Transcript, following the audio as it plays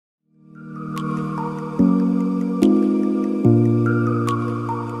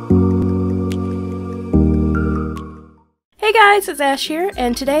guys, it's Ash here,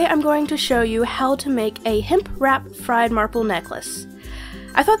 and today I'm going to show you how to make a hemp wrap fried marble necklace.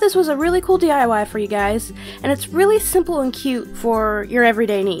 I thought this was a really cool DIY for you guys, and it's really simple and cute for your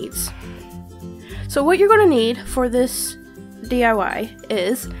everyday needs. So what you're going to need for this DIY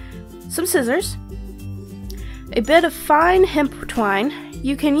is some scissors, a bit of fine hemp twine.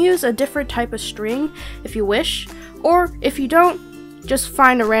 You can use a different type of string if you wish, or if you don't, just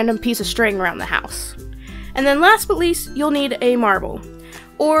find a random piece of string around the house. And then last but least, you'll need a marble,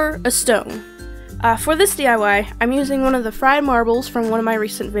 or a stone. For this DIY, I'm using one of the fried marbles from one of my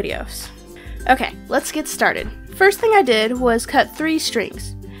recent videos. Okay, let's get started. First thing I did was cut 3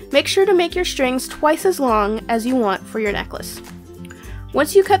 strings. Make sure to make your strings twice as long as you want for your necklace.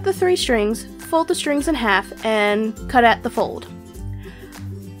 Once you cut the 3 strings, fold the strings in half and cut at the fold.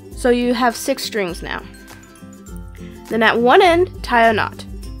 So you have 6 strings now. Then at one end, tie a knot.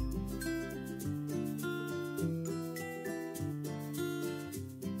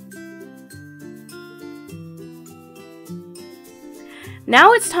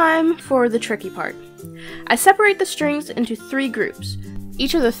 Now it's time for the tricky part. I separate the strings into 3 groups.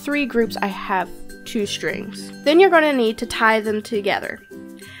 Each of the 3 groups I have 2 strings. Then you're going to need to tie them together.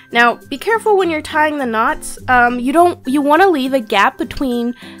 Now, be careful when you're tying the knots. You want to leave a gap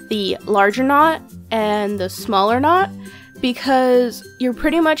between the larger knot and the smaller knot because you're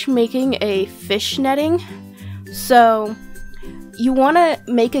pretty much making a fish netting. So you want to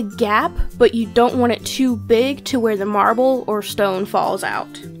make a gap, but you don't want it too big to where the marble or stone falls out.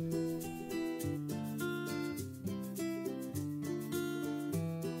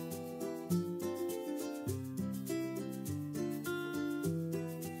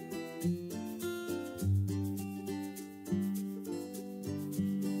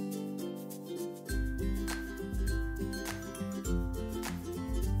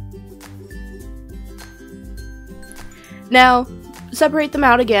 Now, separate them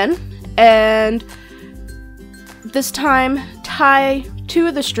out again, and this time tie 2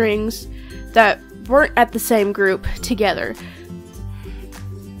 of the strings that weren't at the same group together.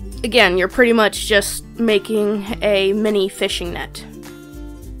 Again, you're pretty much just making a mini fishing net.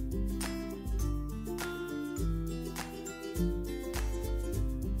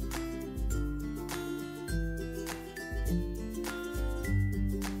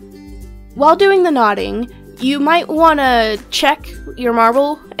 While doing the knotting, you might want to check your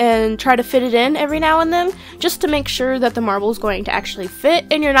marble and try to fit it in every now and then, just to make sure that the marble is going to actually fit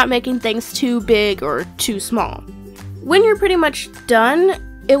and you're not making things too big or too small. When you're pretty much done,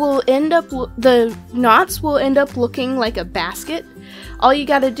 the knots will end up looking like a basket. All you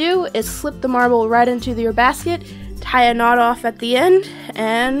gotta do is slip the marble right into your basket, tie a knot off at the end,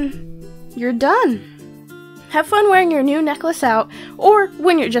 and you're done. Have fun wearing your new necklace out, or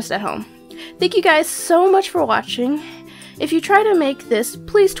when you're just at home. Thank you guys so much for watching. If you try to make this,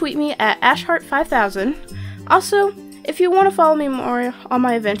 please tweet me at ashheart5000. Also, if you want to follow me more on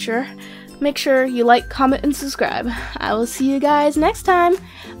my adventure, make sure you like, comment, and subscribe. I will see you guys next time.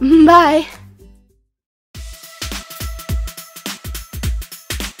 Bye!